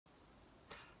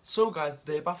So guys,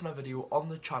 today back for another video on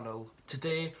the channel.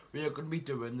 Today we are going to be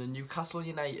doing the Newcastle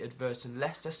United versus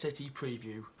Leicester City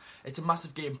preview. It's a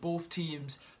massive game. Both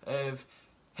teams have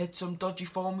hit some dodgy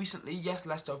form recently. Yes,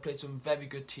 Leicester have played some very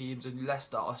good teams and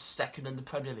Leicester are second in the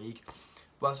Premier League,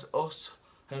 whereas us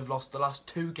have lost the last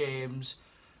two games.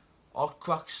 Our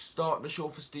crack's starting to show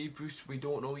for Steve Bruce, we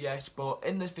don't know yet, but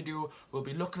in this video we'll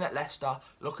be looking at Leicester,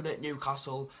 looking at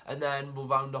Newcastle, and then we'll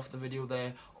round off the video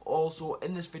there. Also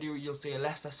in this video you'll see a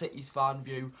Leicester City's fan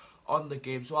view on the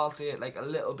game, so I'll say like a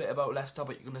little bit about Leicester,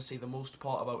 but you're going to see the most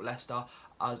part about Leicester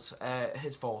as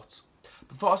his thoughts.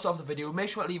 Before I start the video, make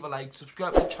sure to leave a like,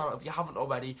 subscribe to the channel if you haven't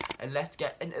already, and let's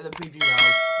get into the preview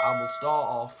now. And we'll start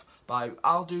off by,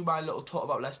 I'll do my little talk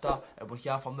about Leicester, and we'll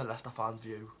hear from the Leicester fans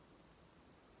view.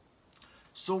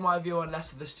 So my view on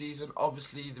Leicester this season,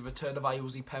 obviously the return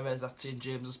of Perez at St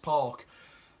James's Park.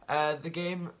 The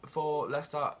game for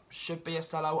Leicester should be a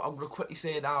sellout. I'm going to quickly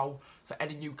say now, for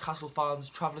any Newcastle fans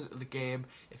travelling to the game,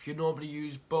 if you normally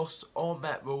use bus or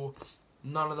metro,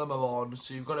 none of them are on,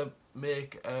 so you've got to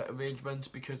make arrangements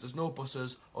because there's no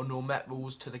buses or no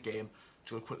metros to the game.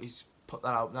 So I'm going to quickly put that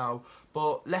out now.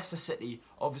 But Leicester City,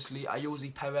 obviously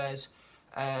Perez,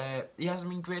 he hasn't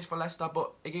been great for Leicester,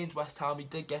 but against West Ham he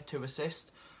did get 2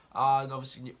 assists, and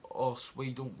obviously us,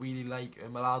 we don't really like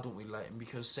him. Well, I don't really like him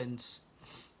because since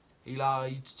he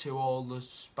lied to all the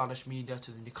Spanish media,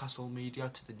 to the Newcastle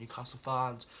media, to the Newcastle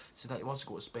fans, saying that he wants to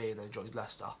go to Spain and joins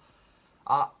Leicester.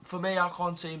 For me, I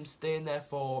can't see him staying there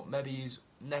for maybe his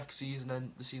next season,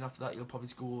 and the season after that he'll probably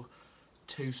go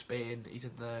to Spain. He's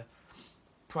in the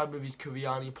prime of his career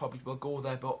and he probably will go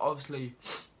there, but obviously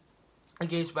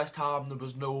against West Ham there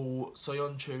was no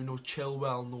Soyuncu, no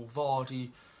Chilwell, no Vardy,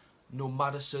 no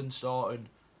Maddison starting,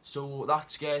 so that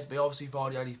scares me. Obviously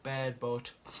Vardy had his bed, but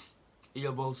he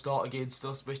will start against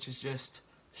us, which is just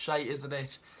shite, isn't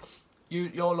it?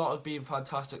 Your lot have been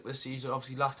fantastic this season.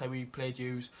 Obviously last time we played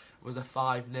yous was a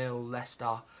 5-0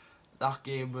 Leicester. That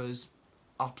game was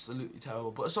absolutely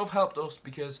terrible, but it sort of helped us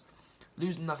because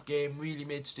losing that game really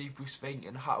made Steve Bruce think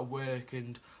and how to work,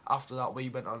 and after that we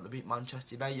went on to beat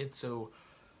Manchester United. So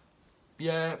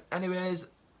yeah, anyways,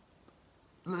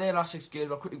 their last 6 games,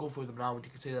 I'll quickly go through them now and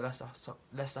you can see the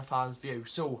Leicester fans view.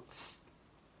 So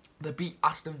they beat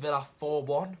Aston Villa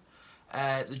 4-1,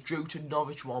 they drew to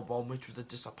Norwich 1-1, which was a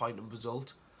disappointing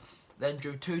result, then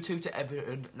drew 2-2 to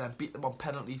Everton, and then beat them on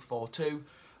penalties 4-2,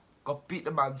 got beat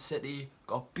to Man City,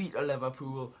 got beat to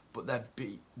Liverpool, but then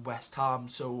beat West Ham.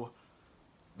 So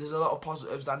there's a lot of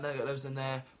positives and negatives in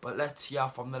there, but let's hear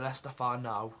from the Leicester fan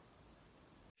now.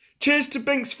 Cheers to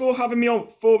Binks for having me on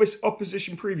for this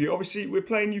opposition preview. Obviously, we're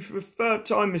playing you for the 3rd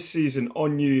time this season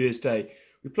on New Year's Day.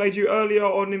 We played you earlier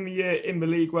on in the year in the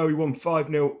league where we won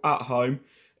 5-0 at home.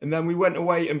 And then we went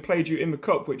away and played you in the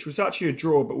Cup, which was actually a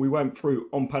draw, but we went through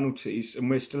on penalties and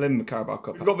we're still in the Carabao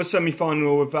Cup. We've got the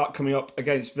semi-final of that coming up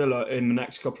against Villa in the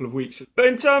next couple of weeks. But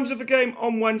in terms of the game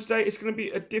on Wednesday, it's going to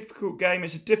be a difficult game.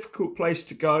 It's a difficult place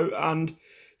to go. And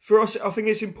for us, I think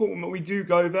it's important that we do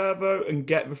go there, though, and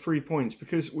get the 3 points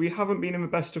because we haven't been in the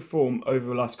best of form over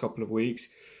the last couple of weeks.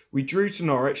 We drew to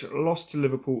Norwich, lost to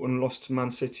Liverpool and lost to Man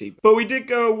City. But we did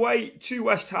go away to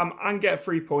West Ham and get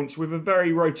 3 points with a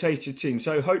very rotated team.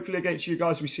 So hopefully against you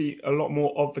guys we see a lot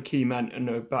more of the key men and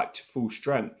are back to full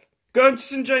strength. Going to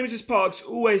St James's Park's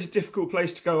always a difficult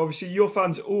place to go. Obviously your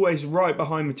fans are always right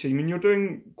behind the team and you're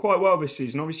doing quite well this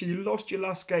season. Obviously you lost your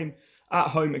last game at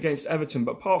home against Everton,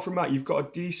 but apart from that you've got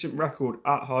a decent record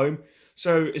at home.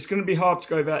 So it's going to be hard to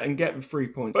go there and get the 3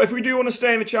 points. But if we do want to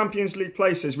stay in the Champions League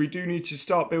places, we do need to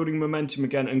start building momentum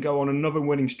again and go on another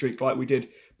winning streak like we did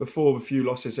before the few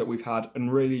losses that we've had,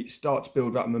 and really start to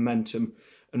build that momentum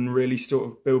and really sort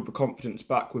of build the confidence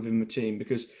back within the team,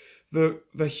 because the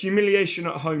humiliation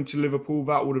at home to Liverpool,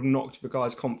 that would have knocked the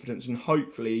guys' confidence, and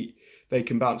hopefully they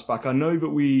can bounce back. I know that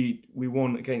we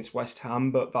won against West Ham,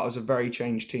 but that was a very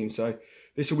changed team, so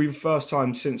this will be the first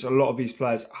time since a lot of these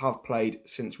players have played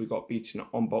since we got beaten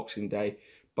on Boxing Day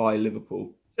by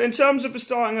Liverpool. In terms of the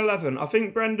starting 11, I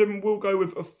think Brendan will go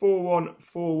with a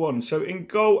 4-1-4-1. So in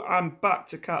goal and back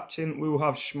to captain, we will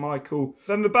have Schmeichel.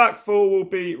 Then the back four will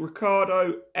be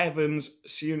Ricardo, Evans,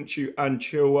 Soyuncu and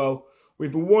Chilwell,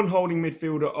 with one holding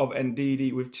midfielder of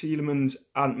Ndidi with Tielemans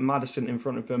and Maddison in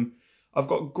front of them. I've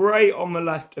got Gray on the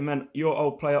left and then your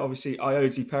old player, obviously,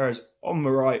 Perez on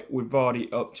the right with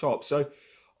Vardy up top. So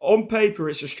on paper,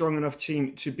 it's a strong enough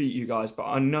team to beat you guys, but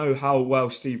I know how well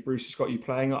Steve Bruce has got you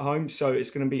playing at home, so it's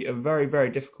going to be a very,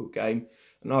 very difficult game,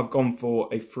 and I've gone for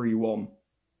a 3-1.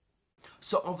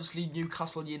 So obviously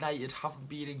Newcastle United haven't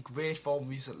been in great form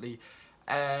recently.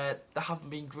 They haven't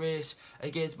been great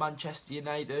against Manchester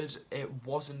United. It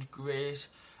wasn't great.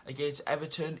 against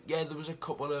Everton. Yeah, there was a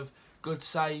couple of good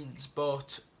signs,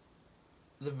 but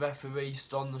the referee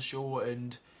stole the show,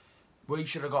 and we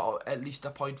should have got at least a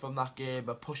point from that game.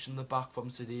 A push in the back from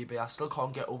Sidibe. I still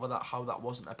can't get over that, how that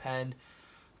wasn't a pen.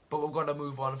 But we're going to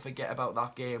move on and forget about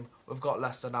that game. We've got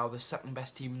Leicester now, the second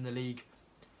best team in the league.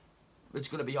 It's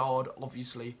going to be hard,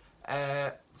 obviously.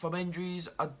 From injuries,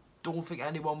 I don't think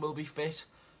anyone will be fit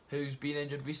who's been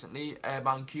injured recently.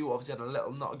 Man Q obviously had a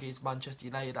little nut against Manchester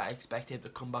United. I expect him to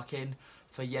come back in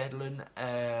for Yedlin.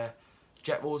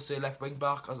 Jet Rose say left wing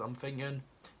back, as I'm thinking.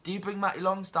 Do you bring Matty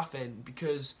Longstaff in?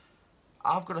 Because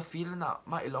I've got a feeling that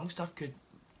Matty Longstaff could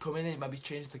come in and maybe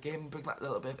change the game and bring that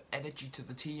little bit of energy to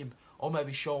the team. Or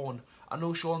maybe Sean. I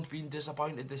know Sean's been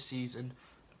disappointed this season,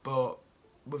 but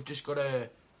we've just got to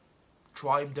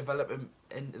try and develop him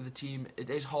into the team.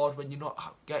 It is hard when you're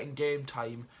not getting game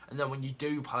time, and then when you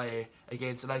do play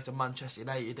against the likes of Manchester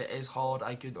United, it is hard.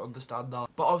 I can understand that.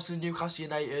 But obviously Newcastle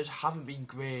United haven't been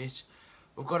great.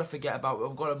 We've got to forget about it.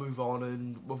 We've got to move on,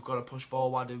 and we've got to push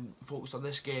forward and focus on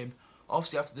this game.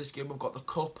 Obviously after this game we've got the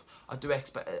Cup. I do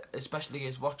expect, especially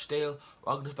against Rochdale,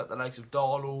 I'm going to expect the likes of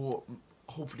Darlow,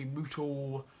 hopefully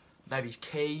Muto, maybe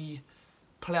Key,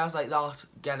 players like that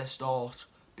get a start,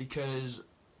 because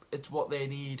it's what they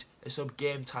need, is some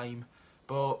game time.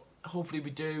 But hopefully we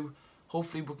do.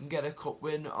 Hopefully we can get a cup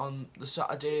win on the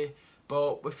Saturday.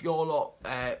 But with your lot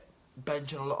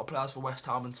benching a lot of players for West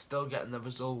Ham and still getting the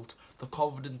result, the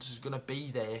confidence is going to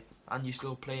be there, and you're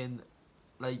still playing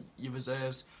like your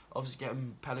reserves. Obviously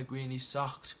getting Pellegrini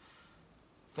sacked.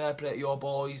 Fair play to your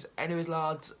boys. Anyways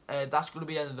lads, that's going to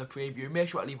be the end of the preview. Make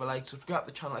sure to leave a like, subscribe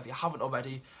to the channel if you haven't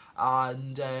already,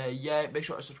 and yeah, make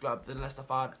sure to subscribe to the Leicester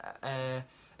Fan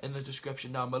in the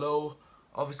description down below.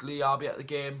 Obviously I'll be at the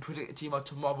game, predict the team out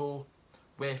tomorrow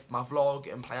with my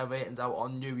vlog and player ratings out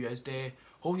on New Year's Day.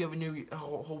 Hopefully you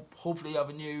have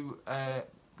a new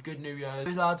good New Year.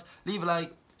 Anyways lads, leave a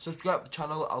like, subscribe to the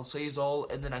channel. I'll see you all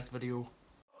in the next video.